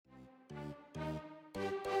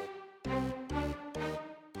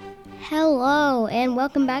Hello, and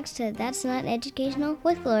welcome back to That's Not Educational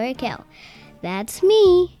with Gloria Kell. That's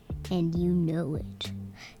me, and you know it.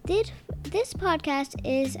 This podcast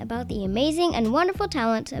is about the amazing and wonderful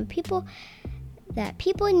talents of people that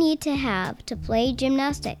people need to have to play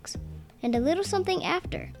gymnastics, and a little something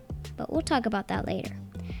after, but we'll talk about that later.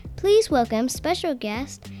 Please welcome special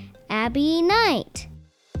guest, Abby Knight.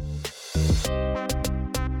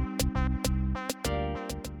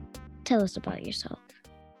 Tell us about yourself.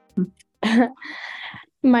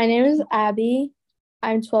 My name is Abby.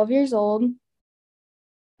 I'm 12 years old.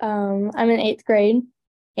 I'm in 8th grade,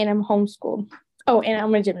 and I'm homeschooled. Oh, and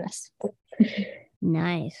I'm a gymnast.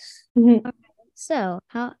 Nice. Mhm. Right. So,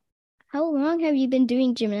 how long have you been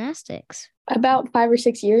doing gymnastics? About 5 or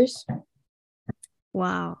 6 years.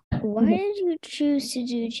 Wow. Why did you choose to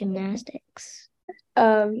do gymnastics?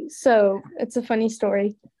 So it's a funny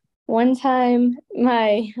story. One time,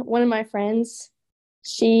 one of my friends,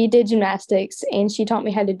 she did gymnastics, and she taught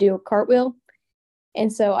me how to do a cartwheel.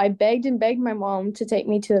 And so I begged my mom to take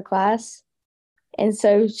me to the class. And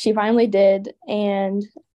so she finally did, and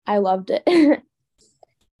I loved it.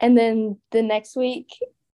 And then the next week,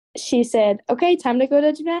 she said, "Okay, time to go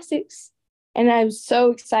to gymnastics." And I was so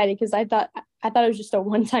excited because I thought it was just a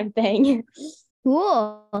one-time thing.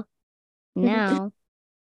 Cool. Now,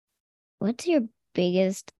 what's your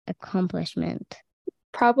biggest accomplishment?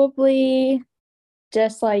 Probably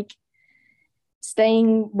just like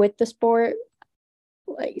staying with the sport,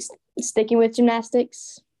 like sticking with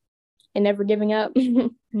gymnastics and never giving up.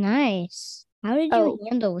 Nice. How did you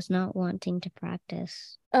handle with not wanting to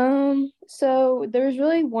practice? So there was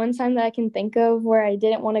really one time that I can think of where I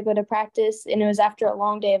didn't want to go to practice, and it was after a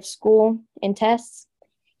long day of school and tests.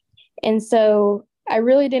 And so I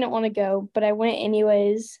really didn't want to go, but I went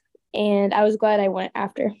anyways, and I was glad I went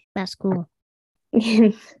after. That's cool.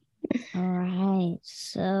 All right.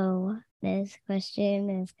 So this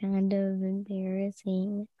question is kind of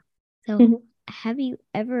embarrassing. So have you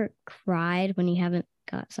ever cried when you haven't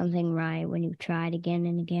got something right, when you've tried again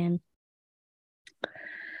and again?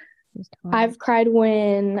 I've cried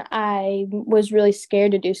when I was really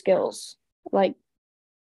scared to do skills, like,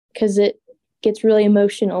 because it gets really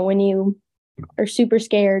emotional when you are super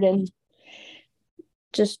scared and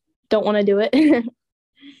just don't want to do it.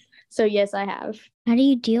 So yes, I have. How do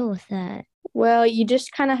you deal with that? Well, you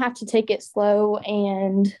just kind of have to take it slow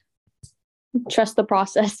and trust the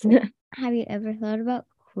process. Have you ever thought about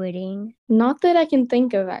quitting? Not that I can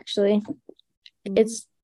think of, actually. It's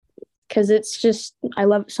because it's just, I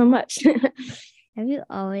love it so much. Have you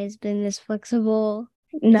always been this flexible?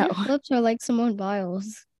 No. Your flips are like Simone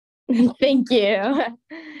Biles. Thank you.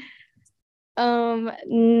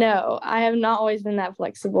 No, I have not always been that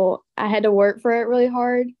flexible. I had to work for it really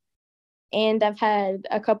hard, and I've had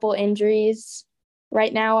a couple injuries.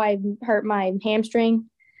 Right now, I hurt my hamstring,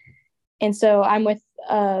 and so I'm with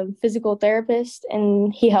a physical therapist,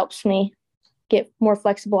 and he helps me get more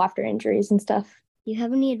flexible after injuries and stuff. Do you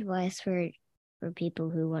have any advice for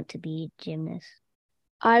people who want to be gymnasts?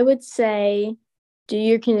 I would say do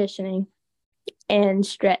your conditioning and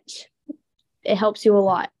stretch. It helps you a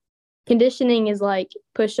lot. Conditioning is like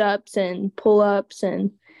push-ups and pull-ups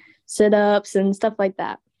and sit-ups and stuff like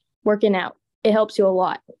that. Working out. It helps you a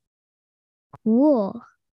lot. Cool.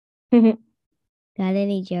 Got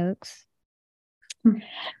any jokes?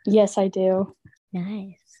 Yes, I do.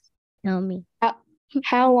 Nice. Tell me.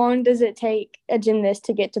 How long does it take a gymnast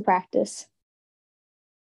to get to practice?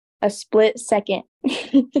 A split second.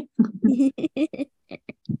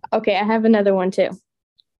 Okay, I have another one too.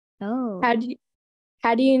 Oh.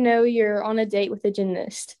 How do you know you're on a date with a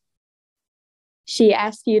gymnast? She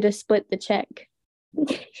asks you to split the check.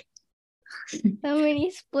 So many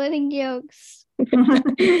splitting jokes.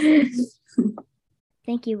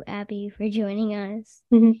 Thank you, Abby, for joining us.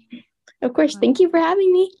 Of course, thank you for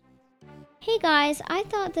having me. Hey guys, I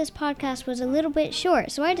thought this podcast was a little bit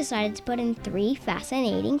short, so I decided to put in 3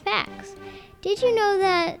 fascinating facts. Did you know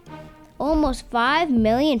that almost 5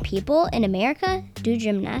 million people in America do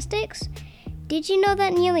gymnastics? Did you know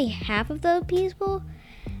that nearly half of those people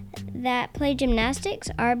that play gymnastics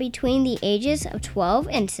are between the ages of 12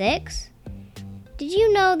 and 6? Did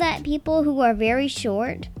you know that people who are very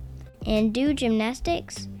short and do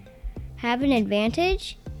gymnastics have an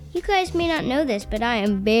advantage? You guys may not know this, but I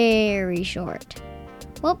am very short.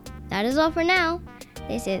 Well, that is all for now.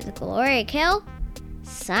 This is Gloria Kell,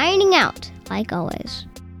 signing out, like always.